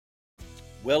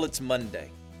Well, it's Monday,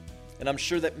 and I'm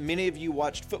sure that many of you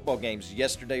watched football games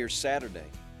yesterday or Saturday.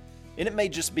 And it may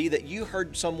just be that you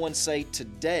heard someone say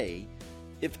today,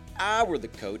 if I were the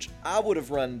coach, I would have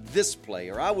run this play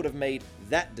or I would have made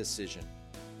that decision.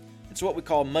 It's what we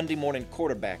call Monday morning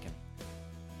quarterbacking.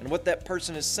 And what that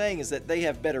person is saying is that they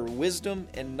have better wisdom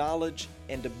and knowledge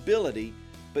and ability,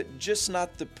 but just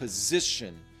not the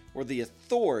position or the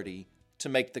authority to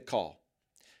make the call.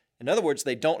 In other words,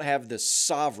 they don't have the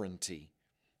sovereignty.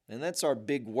 And that's our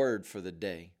big word for the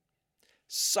day.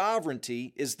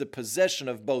 Sovereignty is the possession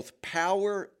of both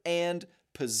power and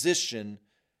position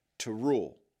to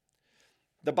rule.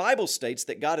 The Bible states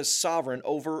that God is sovereign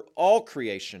over all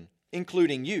creation,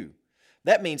 including you.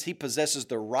 That means He possesses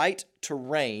the right to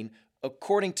reign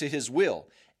according to His will,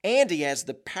 and He has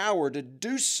the power to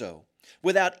do so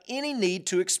without any need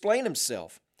to explain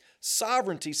Himself.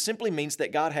 Sovereignty simply means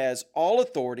that God has all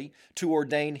authority to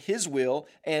ordain His will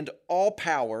and all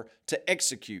power to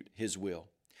execute His will.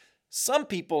 Some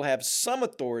people have some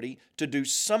authority to do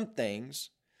some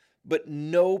things, but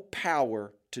no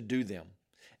power to do them.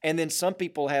 And then some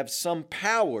people have some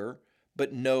power,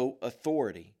 but no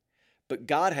authority. But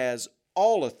God has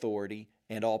all authority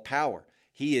and all power.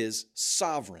 He is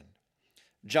sovereign.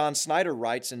 John Snyder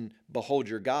writes in Behold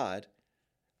Your God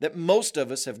that most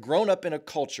of us have grown up in a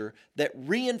culture that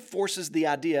reinforces the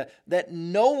idea that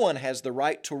no one has the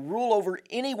right to rule over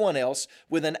anyone else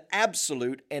with an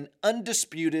absolute and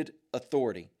undisputed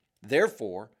authority.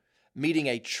 Therefore, meeting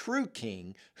a true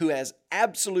king who has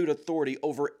absolute authority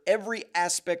over every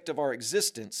aspect of our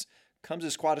existence comes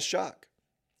as quite a shock.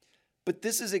 But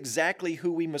this is exactly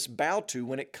who we must bow to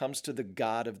when it comes to the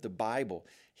God of the Bible.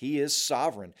 He is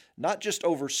sovereign, not just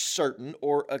over certain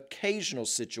or occasional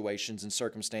situations and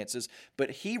circumstances, but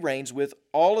He reigns with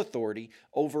all authority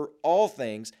over all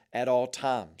things at all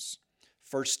times.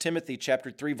 1 Timothy chapter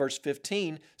 3, verse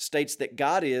 15 states that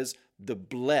God is the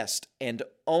blessed and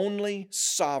only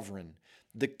sovereign,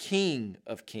 the King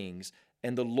of kings,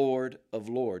 and the Lord of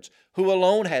lords, who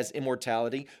alone has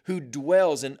immortality, who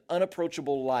dwells in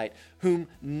unapproachable light, whom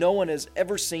no one has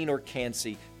ever seen or can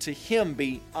see. To Him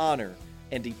be honor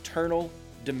and eternal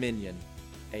dominion.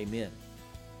 Amen.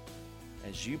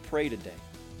 As you pray today,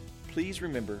 please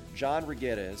remember John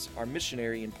Regueres, our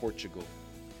missionary in Portugal,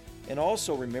 and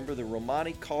also remember the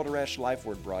Romani Calderash Life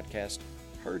Word broadcast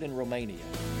heard in Romania.